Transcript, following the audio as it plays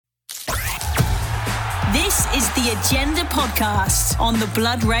is the Agenda Podcast on the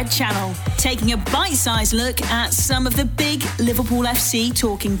Blood Red Channel, taking a bite-sized look at some of the big Liverpool FC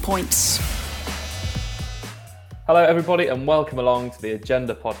talking points. Hello everybody and welcome along to the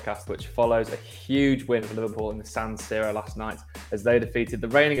Agenda Podcast, which follows a huge win for Liverpool in the San Siro last night as they defeated the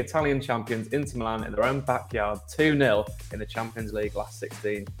reigning Italian champions Inter Milan in their own backyard 2-0 in the Champions League last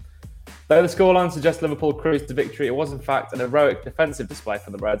 16. Though the scoreline suggests Liverpool cruised to victory, it was in fact an heroic defensive display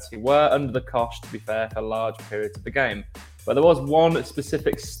for the Reds, who were under the cosh, to be fair, for large periods of the game. But there was one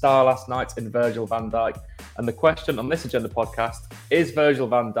specific star last night in Virgil van Dijk, and the question on this Agenda Podcast is Virgil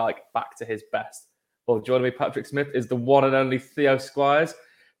van Dijk back to his best? Well, joining me, Patrick Smith, is the one and only Theo Squires.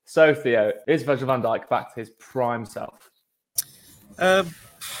 So, Theo, is Virgil van Dijk back to his prime self?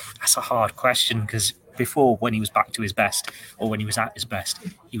 That's a hard question because before, when he was back to his best, or when he was at his best,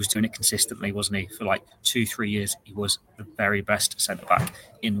 he was doing it consistently, wasn't he? For like 2-3 years, he was the very best centre-back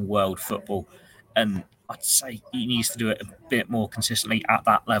in world football. And I'd say he needs to do it a bit more consistently at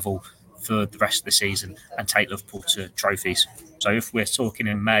that level for the rest of the season and take Liverpool to trophies. So if we're talking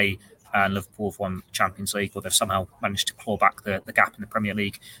in May, and Liverpool have won the Champions League, or they've somehow managed to claw back the gap in the Premier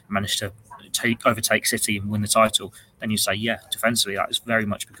League and managed to overtake City and win the title, then you say, yeah, defensively, that is very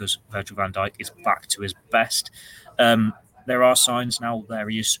much because Virgil van Dijk is back to his best. There are signs now there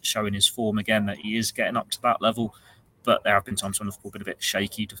he is showing his form again, that he is getting up to that level, but there have been times when Liverpool have been a bit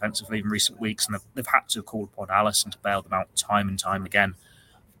shaky defensively in recent weeks, and they've had to call upon Alisson to bail them out time and time again.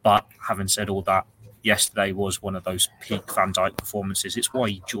 But having said all that, yesterday was one of those peak Van Dijk performances. It's why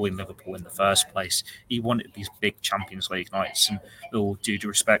he joined Liverpool in the first place. He wanted these big Champions League nights, and all due to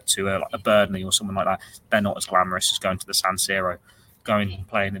respect to like a Burnley or someone like that, they're not as glamorous as going to the San Siro, going and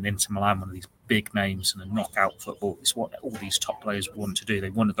playing in Inter Milan, one of these big names and a knockout football. It's what all these top players want to do. They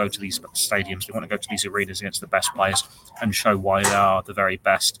want to go to these stadiums, they want to go to these arenas against the best players and show why they are the very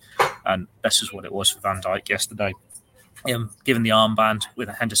best. And this is what it was for Van Dijk yesterday. Given the armband with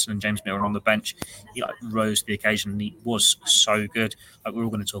Henderson and James Milner on the bench, he rose to the occasion and he was so good. We're all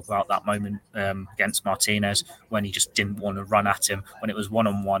going to talk about that moment against Martinez when he just didn't want to run at him when it was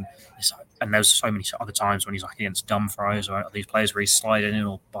one-on-one. And there's so many other times when he's like against Dumfries or these players where he's sliding in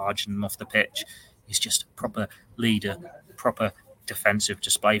or barging them off the pitch. He's just a proper leader, proper defensive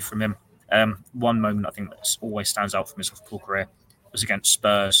display from him. One moment I think that always stands out from his Liverpool career was against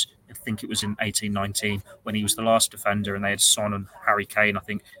Spurs. I think it was in 18-19 when he was the last defender and they had Son and Harry Kane, I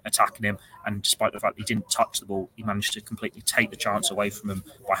think, attacking him. And despite the fact he didn't touch the ball, he managed to completely take the chance away from him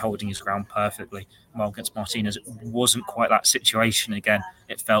by holding his ground perfectly. While against Martinez, it wasn't quite that situation again.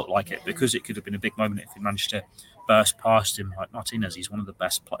 It felt like it because it could have been a big moment if he managed to burst past him. Like Martinez, he's one of the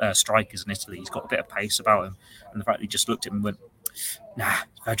best strikers in Italy. He's got a bit of pace about him. And the fact that he just looked at him and went, nah,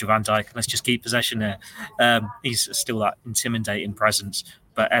 Virgil van Dijk, let's just keep possession there. He's still that intimidating presence,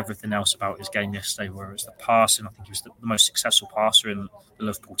 but everything else about his game yesterday, whereas the passing, I think he was the most successful passer in the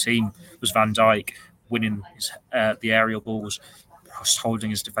Liverpool team, was Van Dijk, winning the aerial balls, holding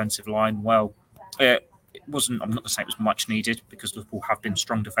his defensive line well. It wasn't, I'm not going to say it was much needed because Liverpool have been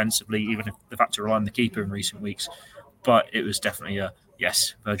strong defensively, even if they've had to rely on the keeper in recent weeks, but it was definitely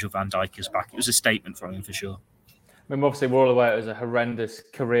yes, Virgil van Dijk is back. It was a statement from him for sure. I mean, obviously, we're all aware it was a horrendous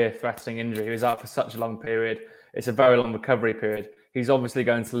career-threatening injury. He was out for such a long period. It's a very long recovery period. He's obviously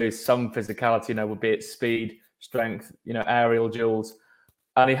going to lose some physicality, be it speed, strength, aerial duels.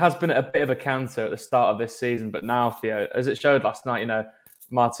 And he has been a bit of a cancer at the start of this season. But now, Theo, as it showed last night,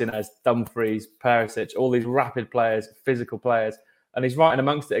 Martinez, Dumfries, Perisic, all these rapid players, physical players. And he's right in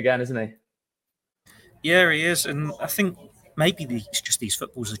amongst it again, isn't he? Yeah, he is. And I think maybe these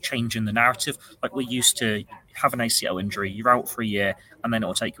footballs are changing the narrative. Like we're used to have an ACL injury, you're out for a year, and then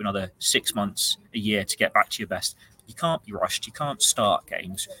it'll take you another 6 months, a year to get back to your best. You can't be rushed. You can't start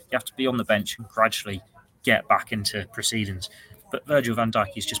games. You have to be on the bench and gradually get back into proceedings. But Virgil van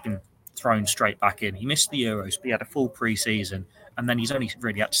Dijk has just been thrown straight back in. He missed the Euros, but he had a full pre-season, and then he's only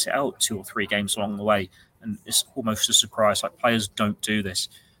really had to sit out 2 or 3 games along the way. And it's almost a surprise. Like players don't do this.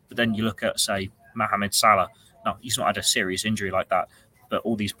 But then you look at, say, Mohamed Salah. No, he's not had a serious injury like that. But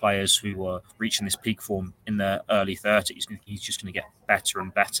all these players who are reaching this peak form in their early 30s, he's just going to get better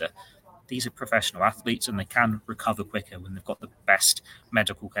and better. These are professional athletes and they can recover quicker when they've got the best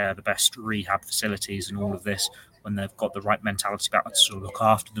medical care, the best rehab facilities and all of this, when they've got the right mentality about to sort of look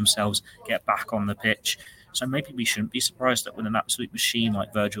after themselves, get back on the pitch. So maybe we shouldn't be surprised that when an absolute machine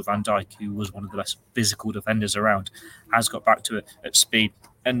like Virgil van Dijk, who was one of the best physical defenders around, has got back to it at speed.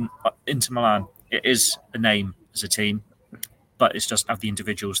 And Inter Milan, it is a name as a team, but it doesn't have the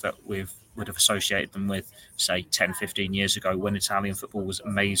individuals that we would have associated them with, say, 10, 15 years ago when Italian football was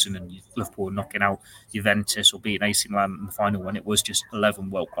amazing and Liverpool were knocking out Juventus or beating AC Milan in the final when it was just 11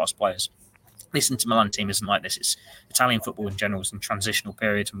 world-class players. This Inter Milan team isn't like this. It's Italian football in general is in transitional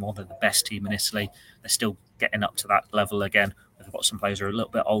periods, and while they're the best team in Italy, they're still getting up to that level again. They've got some players who are a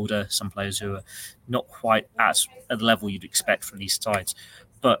little bit older, some players who are not quite at the level you'd expect from these sides.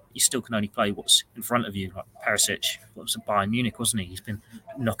 But you still can only play what's in front of you. Like Perisic was at Bayern Munich, wasn't he? He's been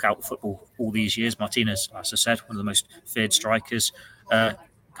knockout football all these years. Martinez, as I said, one of the most feared strikers. I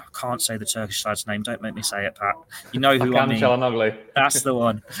can't say the Turkish lad's name. Don't make me say it, Pat. You know who I mean. Çalhanoğlu. That's the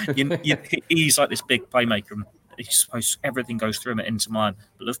one. He's like this big playmaker. And he's supposed everything goes through him at Inter Milan.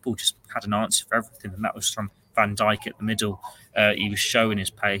 But Liverpool just had an answer for everything, and that was from Van Dijk at the middle. He was showing his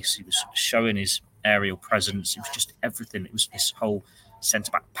pace. He was showing his aerial presence. It was just everything. It was this whole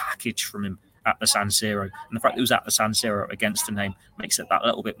centre-back package from him at the San Siro. And the fact that it was at the San Siro against the name makes it that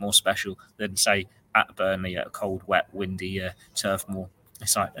little bit more special than, say, at Burnley at a cold, wet, windy turf moor.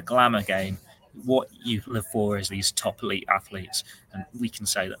 It's like a glamour game. What you live for is these top elite athletes. And we can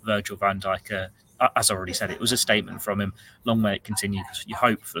say that Virgil van Dijk, as I already said, it was a statement from him. Long may it continue. You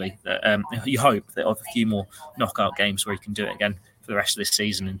hope that of a few more knockout games where he can do it again for the rest of this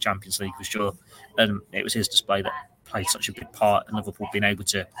season in Champions League for sure. And it was his display that played such a big part in Liverpool being able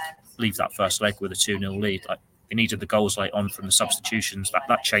to leave that first leg with a 2-0 lead. Like, they needed the goals late on from the substitutions.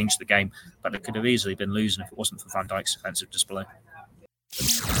 That changed the game. But it could have easily been losing if it wasn't for Van Dijk's offensive display.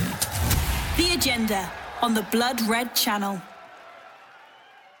 The Agenda on the Blood Red Channel.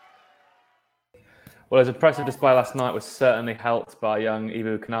 Well, his impressive display last night was certainly helped by young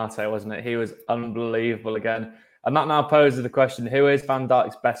Ibou Konate, wasn't it? He was unbelievable again. And that now poses the question, who is Van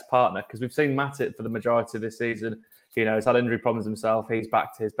Dijk's best partner? Because we've seen Matip for the majority of this season. You know, he's had injury problems himself. He's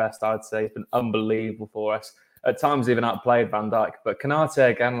back to his best, I'd say. He's been unbelievable for us. At times, even outplayed Van Dijk. But Konate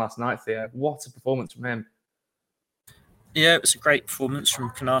again last night, Theo. What a performance from him. Yeah, it was a great performance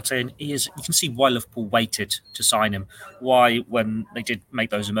from Konate, and you can see why Liverpool waited to sign him. Why, when they did make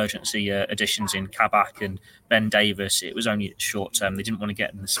those emergency additions in Kabak and Ben Davies, it was only short term. They didn't want to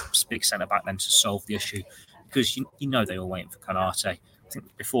get in this big centre back then to solve the issue, because you know they were waiting for Konate. I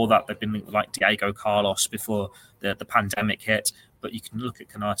think before that they've been like Diego Carlos before the pandemic hit. But you can look at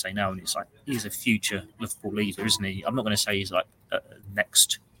Konate now, and it's like he's a future Liverpool leader, isn't he? I'm not going to say he's like a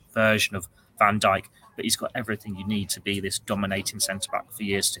next version of Van Dijk, but he's got everything you need to be this dominating centre-back for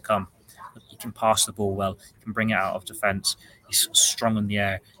years to come. He can pass the ball well, he can bring it out of defence, he's strong in the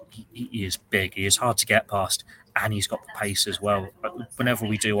air, he is big, he is hard to get past, and he's got the pace as well. Whenever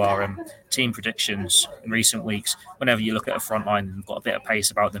we do our team predictions in recent weeks, whenever you look at a front line and got a bit of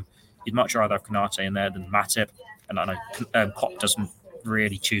pace about them, you'd much rather have Konate in there than Matip. And I know Pop doesn't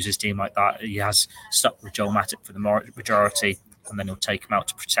really choose his team like that. He has stuck with Joel Matip for the majority, and then he'll take him out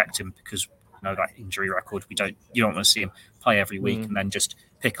to protect him because that injury record. You don't want to see him play every week and then just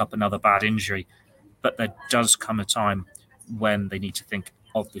pick up another bad injury. But there does come a time when they need to think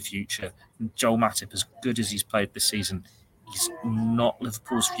of the future. And Joel Matip, as good as he's played this season, he's not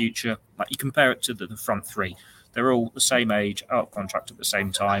Liverpool's future. Like, you compare it to the front three. They're all the same age, out of contract at the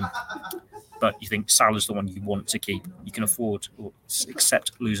same time. But you think Salah's the one you want to keep. You can afford or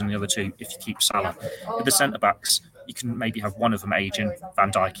accept losing the other two if you keep Salah. With the centre-backs, you can maybe have one of them aging.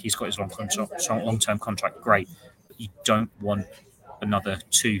 Van Dijk, he's got his long-term contract, great. But you don't want another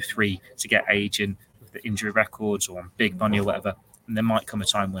 2-3 to get aging with the injury records or on big money or whatever. And there might come a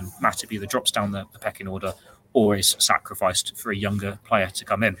time when Matip either drops down the pecking order or is sacrificed for a younger player to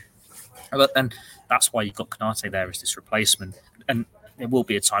come in. But then that's why you've got Konate there as this replacement. And there will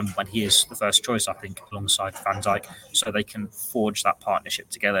be a time when he is the first choice, I think, alongside Van Dijk, so they can forge that partnership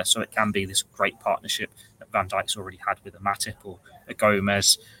together. So it can be this great partnership that Van Dijk's already had with a Matip or a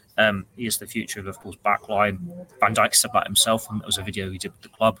Gomez. He is the future of Liverpool's backline. Van Dijk said that himself, and there was a video he did with the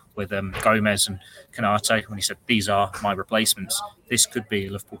club with Gomez and Konate when he said, "These are my replacements." This could be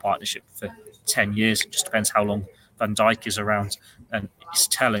a Liverpool partnership for 10 years. It just depends how long Van Dijk is around. And it's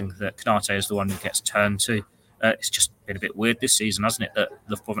telling that Konate is the one who gets turned to. It's just been a bit weird this season, hasn't it, that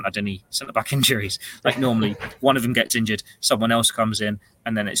Liverpool haven't had any centre-back injuries. Like, normally, one of them gets injured, someone else comes in,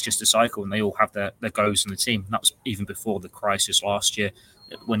 and then it's just a cycle, and they all have their goes in the team. And that was even before the crisis last year.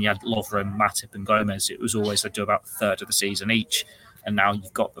 When you had Lovren, Matip and Gomez, it was always they'd do about a third of the season each. And now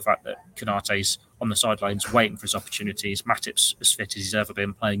you've got the fact that Konate's on the sidelines waiting for his opportunities. Matip's as fit as he's ever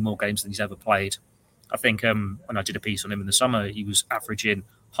been, playing more games than he's ever played. I think when I did a piece on him in the summer, he was averaging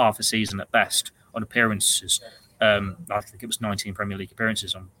half a season at best on appearances. I think it was 19 Premier League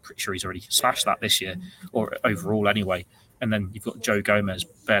appearances. I'm pretty sure he's already smashed that this year, or overall anyway. And then you've got Joe Gomez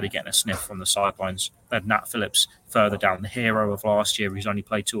barely getting a sniff from the sidelines. Then Nat Phillips further down, the hero of last year, who's only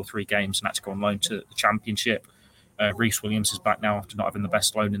played 2 or 3 games and had to go on loan to the Championship. Reece Williams is back now after not having the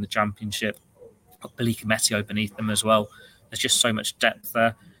best loan in the Championship. Got Belika Metio beneath them as well. There's just so much depth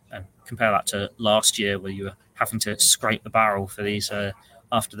there. And compare that to last year where you were having to scrape the barrel for these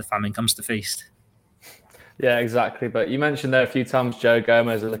after the famine comes to feast. Yeah, exactly. But you mentioned there a few times Joe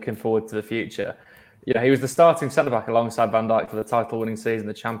Gomez are looking forward to the future. You know, he was the starting centre-back alongside Van Dijk for the title-winning season,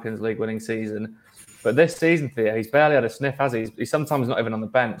 the Champions League winning season. But this season, Theo, he's barely had a sniff, has he? He's sometimes not even on the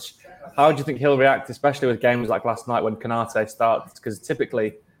bench. How do you think he'll react, especially with games like last night when Konate starts? Because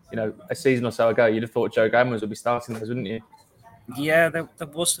typically, you know, a season or so ago, you'd have thought Joe Gomez would be starting those, wouldn't you? Yeah, there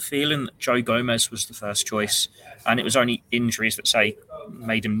was the feeling that Joe Gomez was the first choice, and it was only injuries that, say,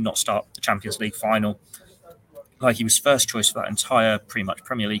 made him not start the Champions League final. Like, he was first choice for that entire, pretty much,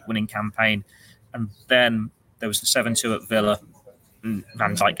 Premier League winning campaign. And then there was the 7-2 at Villa, and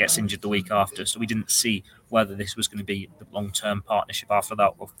Van Dijk gets injured the week after, so we didn't see whether this was going to be the long-term partnership after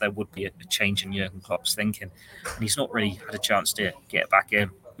that, or if there would be a change in Jurgen Klopp's thinking. And he's not really had a chance to get back in.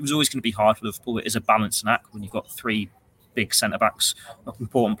 It was always going to be hard for Liverpool. It is a balancing act when you've got three big centre-backs,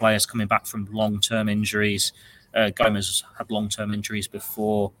 important players coming back from long-term injuries. Gomez had long-term injuries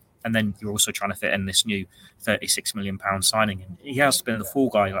before, and then you're also trying to fit in this new £36 million signing. And he has been the fall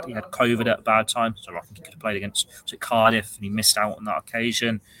guy. Like, he had COVID at a bad time, so I think he could have played against Cardiff, and he missed out on that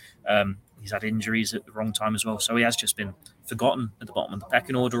occasion. He's had injuries at the wrong time as well, so he has just been forgotten at the bottom of the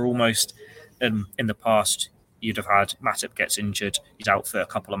pecking order almost. In the past, you'd have had Matip gets injured, he's out for a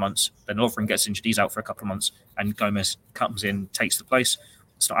couple of months. Then Lovren gets injured, he's out for a couple of months, and Gomez comes in, takes the place.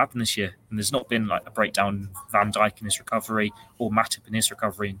 It's not happened this year, and there's not been like a breakdown in Van Dijk in his recovery or Matip in his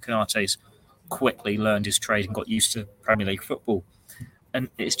recovery, and Konate's quickly learned his trade and got used to Premier League football. And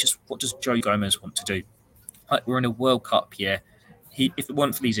it's just, what does Joe Gomez want to do? Like, we're in a World Cup year. If it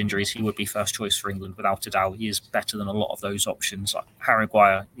weren't for these injuries, he would be first choice for England without a doubt. He is better than a lot of those options. Like Harry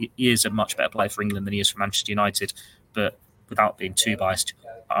Maguire, he is a much better player for England than he is for Manchester United. But without being too biased,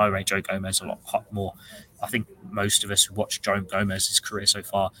 I rate Joe Gomez a lot more. I think most of us who watched Joe Gomez's career so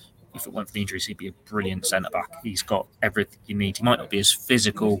far, if it weren't for the injuries, he'd be a brilliant centre-back. He's got everything you need. He might not be as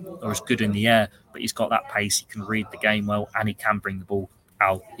physical or as good in the air, but he's got that pace. He can read the game well, and he can bring the ball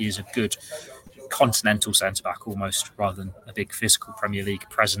out. He is a good continental centre-back almost, rather than a big physical Premier League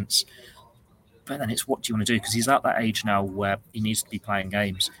presence. But then it's, what do you want to do? Because he's at that age now where he needs to be playing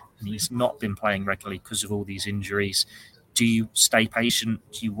games, and he's not been playing regularly because of all these injuries. Do you stay patient?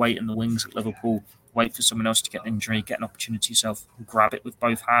 Do you wait in the wings at Liverpool, wait for someone else to get an injury, get an opportunity yourself, grab it with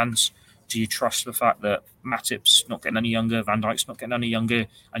both hands? Do you trust the fact that Matip's not getting any younger, Van Dijk's not getting any younger,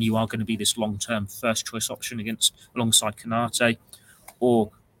 and you are going to be this long-term first-choice option alongside Konate?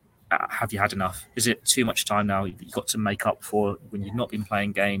 Or have you had enough? Is it too much time now you've got to make up for when you've not been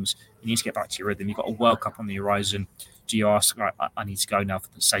playing games? You need to get back to your rhythm. You've got a World Cup on the horizon. Do you ask, right, I need to go now for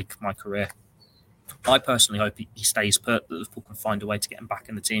the sake of my career? I personally hope he stays put, that Liverpool can find a way to get him back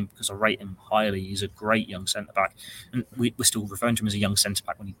in the team, because I rate him highly. He's a great young centre-back. And we're still referring to him as a young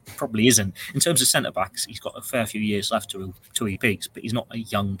centre-back when he probably isn't. In terms of centre-backs, he's got a fair few years left till he peaks, but he's not a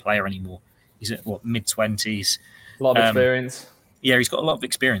young player anymore. He's at, mid-20s. A lot of experience. Yeah, he's got a lot of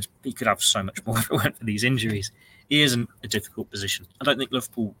experience, but he could have so much more if it weren't for these injuries. He is in a difficult position. I don't think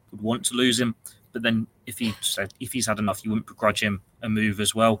Liverpool would want to lose him, but then if he's had enough, you wouldn't begrudge him a move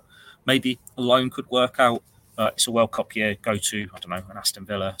as well. Maybe a loan could work out. It's a World Cup year. Go to, I don't know, an Aston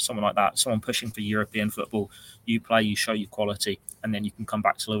Villa, someone like that, someone pushing for European football. You play, you show your quality, and then you can come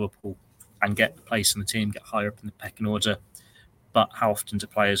back to Liverpool and get a place in the team, get higher up in the pecking order. But how often do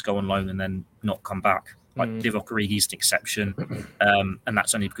players go on loan and then not come back? Like Divock Origi's an exception, and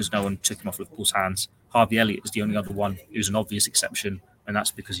that's only because no one took him off Liverpool's hands. Harvey Elliott is the only other one who's an obvious exception, and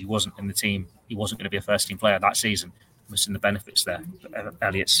that's because he wasn't in the team. He wasn't going to be a first-team player that season. We're seeing the benefits there. But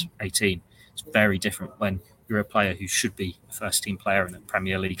Elliott's 18. It's very different when you're a player who should be a first-team player in a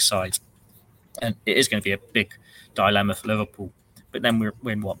Premier League side. And it is going to be a big dilemma for Liverpool. But then we're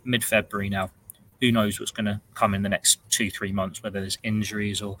in, mid-February now. Who knows what's going to come in the next 2-3 months, whether there's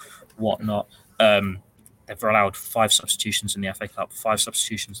injuries or whatnot. They've allowed 5 substitutions in the FA Cup, 5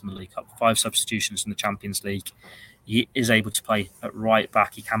 substitutions in the League Cup, 5 substitutions in the Champions League. He is able to play at right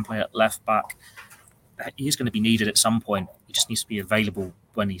back. He can play at left back. He is going to be needed at some point. He just needs to be available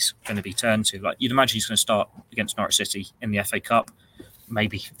when he's going to be turned to. Like, you'd imagine he's going to start against Norwich City in the FA Cup.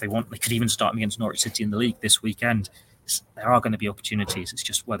 Maybe if they want, they could even start him against Norwich City in the league this weekend. There are going to be opportunities. It's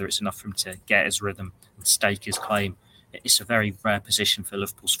just whether it's enough for him to get his rhythm and stake his claim. It's a very rare position for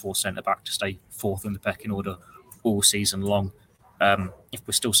Liverpool's 4th centre-back to stay 4th in the pecking order all season long. If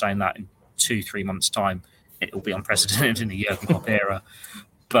we're still saying that in 2-3 months' time, it will be unprecedented in the Jurgen Klopp era.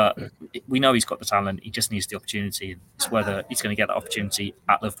 But we know he's got the talent. He just needs the opportunity. It's whether he's going to get that opportunity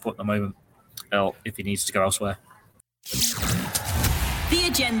at Liverpool at the moment or if he needs to go elsewhere. The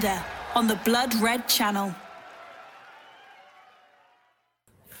Agenda on the Blood Red Channel.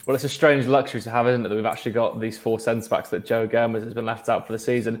 Well, it's a strange luxury to have, isn't it, that we've actually got these 4 centre-backs that Joe Gomez has been left out for the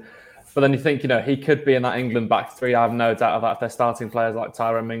season. But then you think, he could be in that England back three. I have no doubt of that. If they're starting players like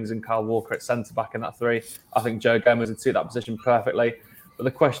Tyrone Mings and Kyle Walker at centre-back in that 3, I think Joe Gomez would suit that position perfectly. But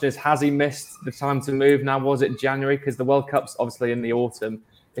the question is, has he missed the time to move now? Was it January? Because the World Cup's obviously in the autumn.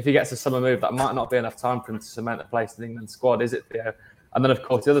 If he gets a summer move, that might not be enough time for him to cement a place in the England squad, is it, Theo? And then, of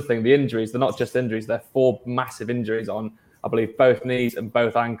course, the other thing, the injuries, they're not just injuries. They're 4 massive injuries on, I believe, both knees and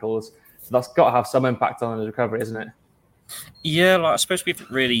both ankles. So that's got to have some impact on his recovery, isn't it? Yeah, I suppose we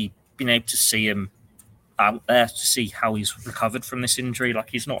haven't really been able to see him out there to see how he's recovered from this injury.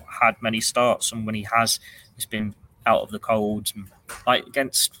 He's not had many starts, and when he has, he's been out of the cold.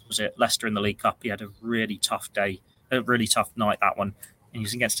 Against, Leicester in the League Cup, he had a really tough day, a really tough night, that one. And he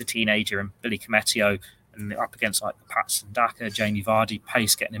was against a teenager and Billy Kometio, and up against Patson Daka, Jamie Vardy,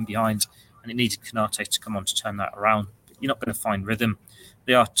 pace getting in behind, and it needed Konate to come on to turn that around. But you're not going to find rhythm.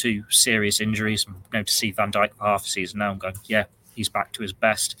 They are 2 serious injuries. I'm going to see Van Dijk for half a season now. I'm going, yeah, he's back to his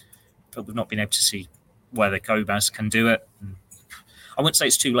best, but we've not been able to see whether Gomez can do it. And I wouldn't say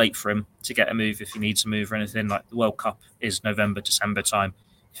it's too late for him to get a move if he needs a move or anything. The World Cup is November, December time.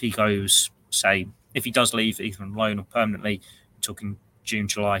 If he goes, if he does leave either on loan or permanently, we're talking June,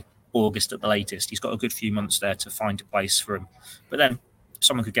 July, August at the latest. He's got a good few months there to find a place for him. But then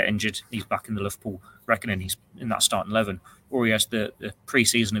someone could get injured. He's back in the Liverpool reckoning. He's in that starting 11. Or he has the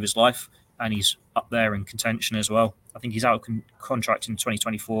pre-season of his life and he's up there in contention as well. I think he's out of contract in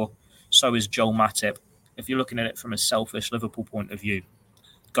 2024. So is Joel Matip. If you're looking at it from a selfish Liverpool point of view,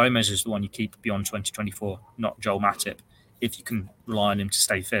 Gomez is the one you keep beyond 2024, not Joel Matip. If you can rely on him to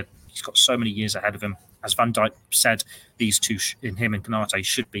stay fit, he's got so many years ahead of him. As Van Dijk said, these 2, in him and Konate,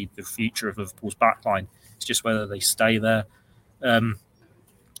 should be the future of Liverpool's backline. It's just whether they stay there. They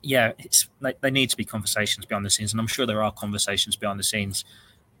need to be conversations behind the scenes, and I'm sure there are conversations behind the scenes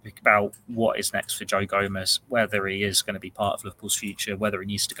about what is next for Joe Gomez, whether he is going to be part of Liverpool's future, whether he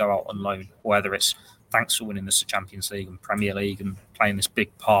needs to go out on loan, whether it's thanks for winning the Champions League and Premier League and playing this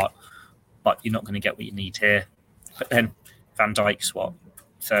big part, but you're not going to get what you need here. But then Van Dijk's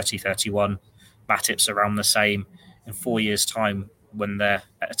 30, 31, Matip's around the same. In 4 years' time, when they're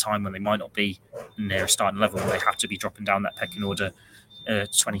at a time when they might not be near a starting level, they have to be dropping down that pecking order.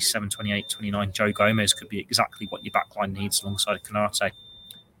 27, 28, 29, Joe Gomez could be exactly what your backline needs alongside Konate.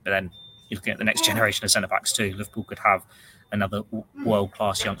 But then you're looking at the next generation of centre-backs too. Liverpool could have another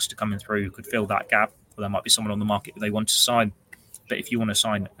world-class youngster coming through who could fill that gap. Or there might be someone on the market that they want to sign. But if you want to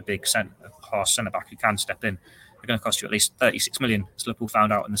sign a big class centre-back who can step in, they're going to cost you at least 36 million, as Liverpool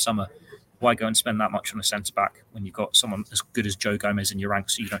found out in the summer. Why go and spend that much on a centre-back when you've got someone as good as Joe Gomez in your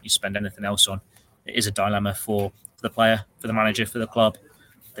ranks, so you don't need to spend anything else on? It is a dilemma for the player, for the manager, for the club.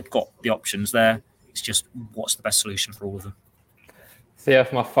 They've got the options there. It's just what's the best solution for all of them. Theo,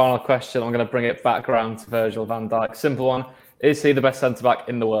 for my final question, I'm going to bring it back around to Virgil van Dijk. Simple one. Is he the best centre-back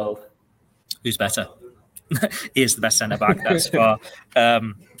in the world? Who's better? He is the best centre-back, that's far.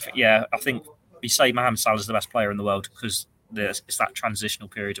 I think we say Mohamed Salah is the best player in the world because it's that transitional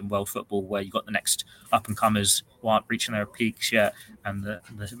period in world football where you've got the next up-and-comers who aren't reaching their peaks yet, and the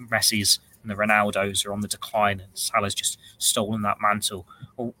Messis and the Ronaldos are on the decline, and Salah's just stolen that mantle.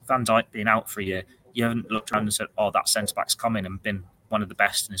 Well, Van Dijk being out for a year, you haven't looked around and said, that centre-back's come in and been one of the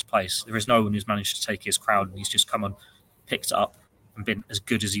best in his place. There is no one who's managed to take his crown, and he's just come on, picked it up, and been as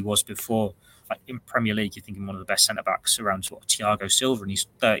good as he was before. Like in Premier League, you're thinking one of the best centre-backs around Thiago Silva, and he's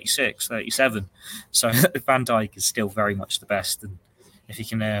 36, 37. So Van Dijk is still very much the best. And if he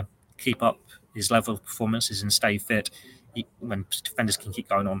can keep up his level of performances and stay fit, when defenders can keep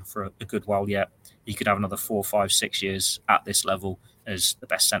going on for a good while yet, he could have another 4, 5, 6 years at this level as the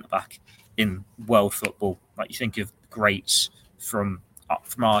best centre-back in world football. Like you think of greats from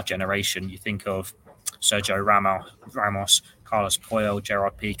our generation, you think of Sergio Ramos, Carlos Puyol,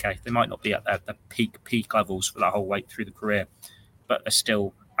 Gerard Piqué. They might not be at the peak levels for that whole way through the career, but are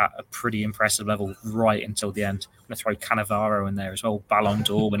still at a pretty impressive level right until the end. I'm going to throw Cannavaro in there as well, Ballon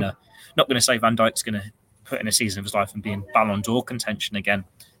d'Or winner. Not going to say Van Dijk's going to put in a season of his life and be in Ballon d'Or contention again,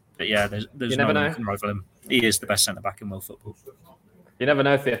 but yeah, there's no one who can rival him. He is the best centre-back in world football. You never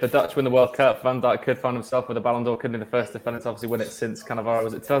know, Theo. If the Dutch win the World Cup, Van Dijk could find himself with a Ballon d'Or. Couldn't be the first defender to obviously win it since Cannavaro.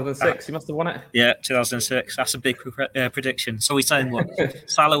 Was it 2006? He must have won it. Yeah, 2006. That's a big prediction. So we're saying what?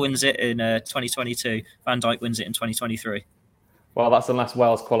 Salah wins it in 2022. Van Dijk wins it in 2023. Well, that's unless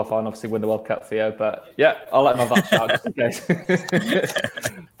Wales qualify and obviously win the World Cup, Theo. But yeah, I'll let him have that shout just in case.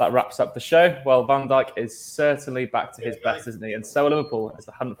 That wraps up the show. Well, Van Dijk is certainly back to his best, isn't he? And so are Liverpool as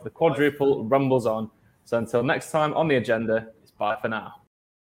the hunt for the quadruple rumbles on. So until next time on the agenda, it's bye for now.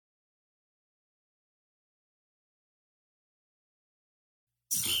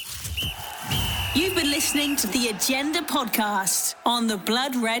 You've been listening to the Agenda Podcast on the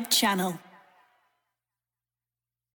Blood Red Channel.